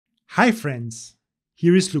Hi friends,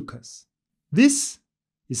 here is Lucas. This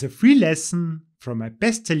is a free lesson from my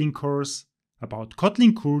best-selling course about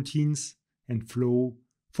Kotlin coroutines and Flow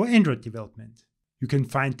for Android development. You can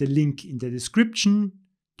find the link in the description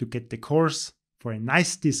to get the course for a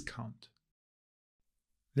nice discount.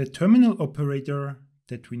 The terminal operator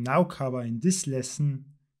that we now cover in this lesson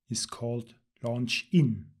is called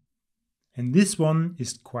launchIn, and this one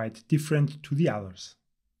is quite different to the others.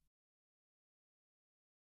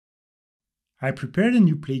 I prepared a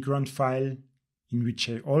new playground file in which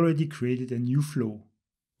I already created a new flow,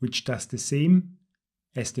 which does the same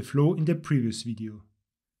as the flow in the previous video.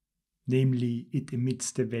 Namely, it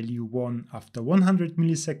emits the value 1 after 100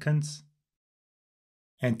 milliseconds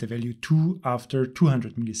and the value 2 after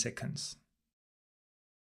 200 milliseconds.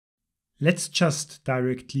 Let's just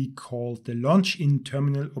directly call the launchIn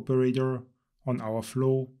terminal operator on our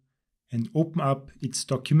flow and open up its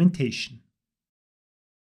documentation.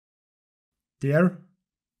 There,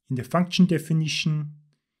 in the function definition,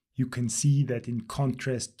 you can see that in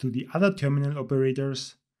contrast to the other terminal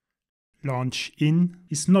operators, launchIn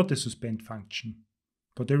is not a suspend function,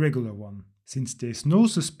 but a regular one, since there is no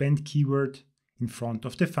suspend keyword in front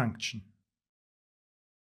of the function.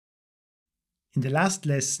 In the last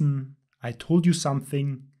lesson, I told you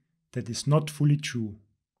something that is not fully true.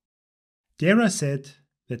 There I said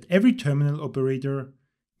that every terminal operator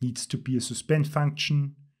needs to be a suspend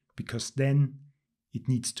function because then it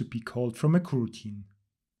needs to be called from a coroutine.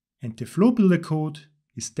 And the flow builder code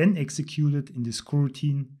is then executed in this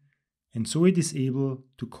coroutine, and so it is able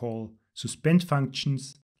to call suspend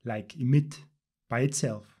functions like emit by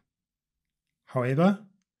itself. However,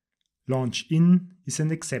 launchIn is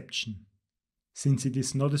an exception, since it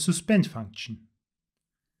is not a suspend function.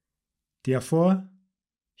 Therefore,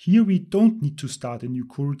 here we don't need to start a new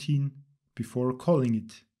coroutine before calling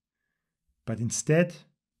it, but instead,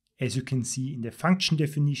 as you can see in the function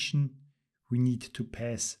definition, we need to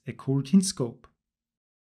pass a CoroutineScope.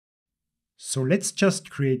 So let's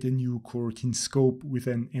just create a new CoroutineScope with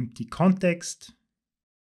an empty context.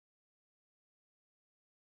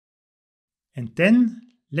 And then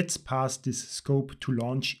let's pass this scope to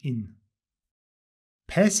launchIn.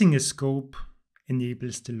 Passing a scope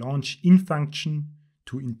enables the launchIn function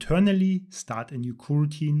to internally start a new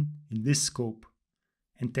coroutine in this scope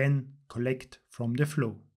and then collect from the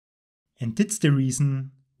flow. And that's the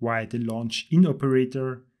reason why the launchIn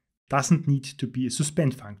operator doesn't need to be a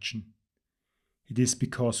suspend function. It is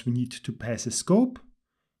because we need to pass a scope,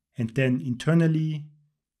 and then internally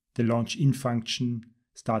the launchIn function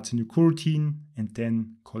starts a new coroutine and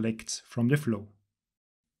then collects from the flow.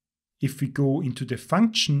 If we go into the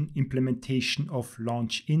function implementation of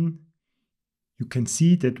launchIn, you can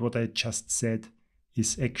see that what I just said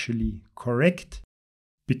is actually correct,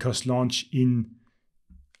 because launchIn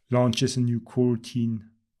launches a new coroutine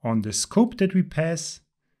on the scope that we pass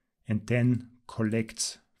and then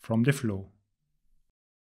collects from the flow.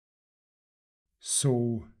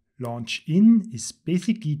 So launchIn is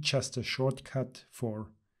basically just a shortcut for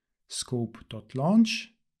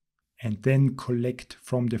scope.launch and then collect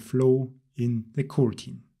from the flow in the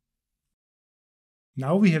coroutine.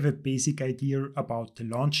 Now we have a basic idea about the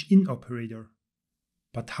launchIn operator.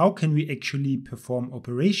 But how can we actually perform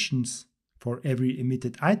operations for every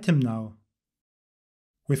emitted item now?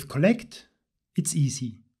 With collect, it's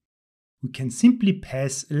easy. We can simply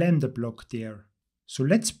pass a lambda block there. So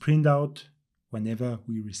let's print out whenever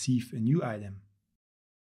we receive a new item.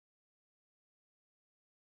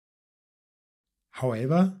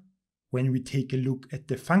 However, when we take a look at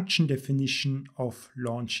the function definition of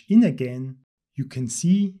launchIn again, you can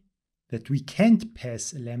see that we can't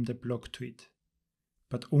pass a lambda block to it,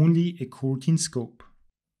 but only a CoroutineScope.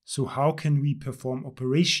 So how can we perform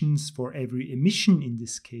operations for every emission in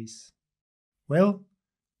this case? Well,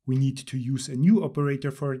 we need to use a new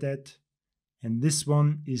operator for that, and this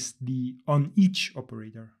one is the onEach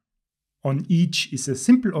operator. OnEach is a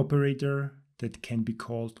simple operator that can be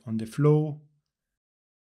called on the flow,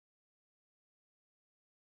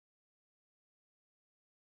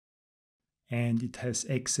 and it has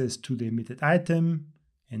access to the emitted item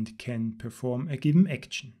and can perform a given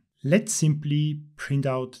action. Let's simply print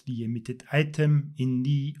out the emitted item in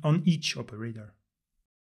the onEach operator.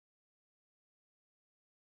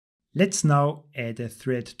 Let's now add a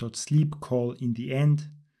thread.sleep call in the end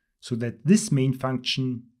so that this main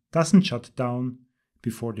function doesn't shut down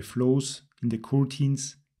before the flows in the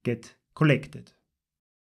coroutines get collected.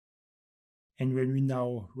 And when we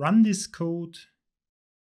now run this code,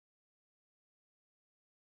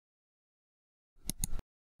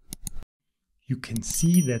 you can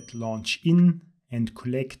see that launchIn and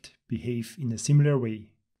collect behave in a similar way.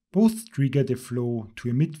 Both trigger the flow to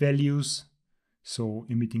emit values, so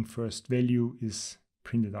emitting first value is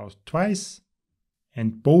printed out twice,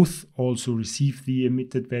 and both also receive the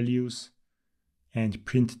emitted values and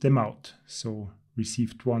print them out. So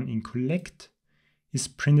received one in collect is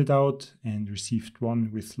printed out, and received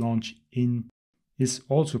one with launchIn is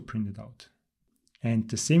also printed out. And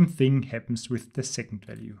the same thing happens with the second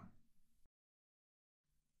value.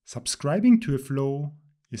 Subscribing to a flow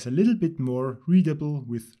is a little bit more readable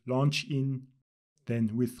with launchIn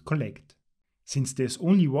than with collect, since there's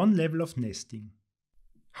only one level of nesting.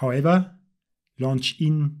 However,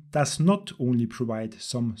 launchIn does not only provide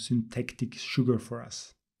some syntactic sugar for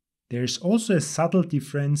us. There is also a subtle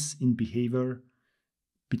difference in behavior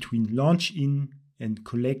between launchIn and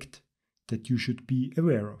collect that you should be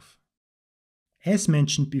aware of. As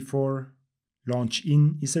mentioned before,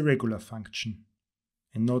 launchIn is a regular function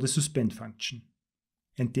and not a suspend function,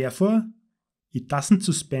 and therefore it doesn't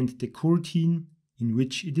suspend the coroutine in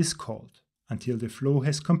which it is called until the flow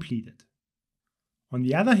has completed. On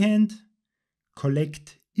the other hand,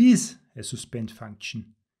 collect is a suspend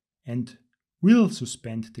function and will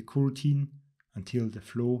suspend the coroutine until the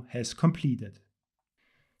flow has completed.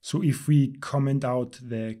 So if we comment out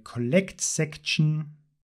the collect section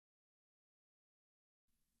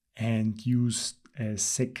and use a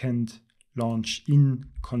second launchIn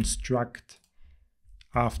construct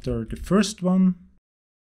after the first one,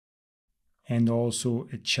 and also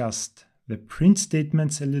adjust the print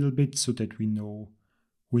statements a little bit so that we know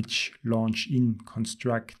which launchIn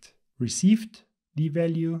construct received the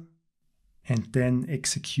value, and then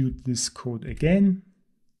execute this code again,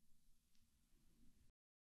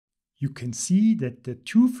 you can see that the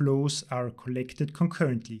two flows are collected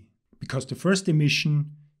concurrently, because the first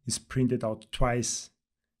emission is printed out twice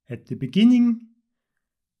at the beginning,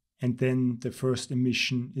 and then the first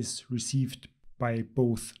emission is received by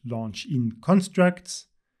both launchIn constructs,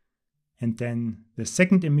 and then the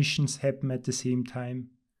second emissions happen at the same time,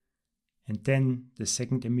 and then the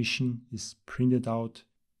second emission is printed out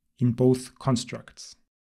in both constructs.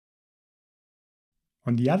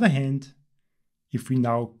 On the other hand, if we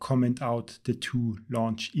now comment out the two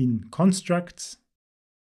launchIn constructs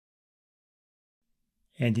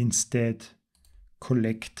and instead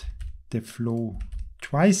collect the flow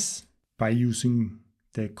twice by using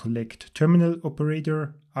the collect terminal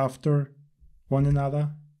operator after one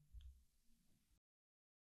another,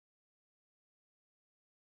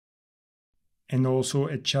 and also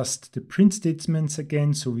adjust the print statements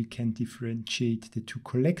again so we can differentiate the two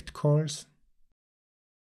collect calls,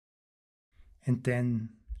 and then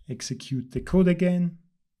execute the code again,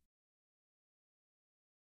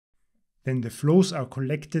 then the flows are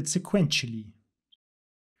collected sequentially.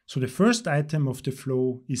 So the first item of the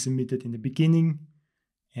flow is emitted in the beginning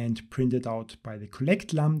and printed out by the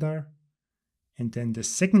collect lambda, and then the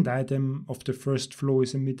second item of the first flow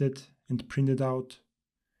is emitted and printed out,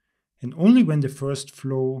 and only when the first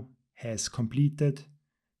flow has completed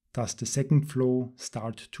does the second flow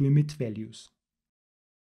start to emit values.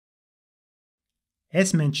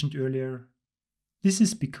 As mentioned earlier, this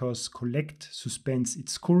is because collect suspends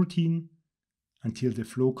its coroutine until the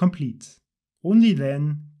flow completes. Only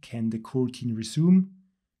then can the coroutine resume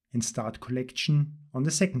and start collection on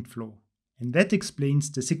the second flow. And that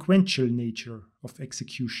explains the sequential nature of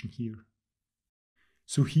execution here.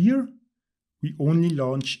 So here, we only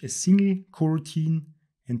launch a single coroutine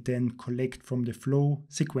and then collect from the flow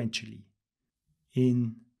sequentially.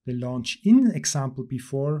 In the launchIn example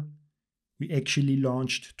before, we actually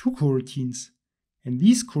launched two coroutines, and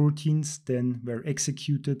these coroutines then were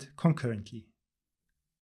executed concurrently.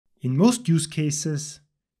 In most use cases,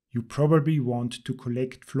 you probably want to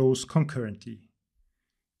collect flows concurrently,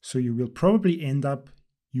 so you will probably end up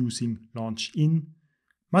using launchIn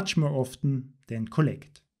much more often than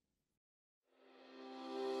collect.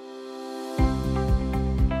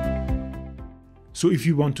 So if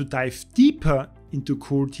you want to dive deeper into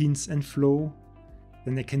coroutines and flow,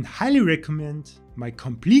 then I can highly recommend my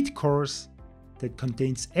complete course that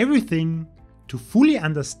contains everything to fully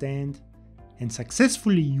understand and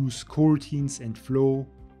successfully use coroutines and flow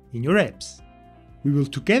in your apps. We will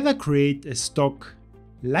together create a stock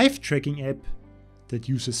live tracking app that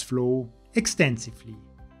uses flow extensively.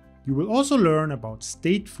 You will also learn about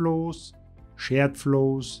state flows, shared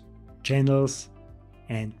flows, channels,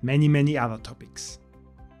 and many other topics.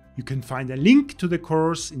 You can find a link to the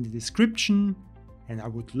course in the description, and I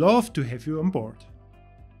would love to have you on board.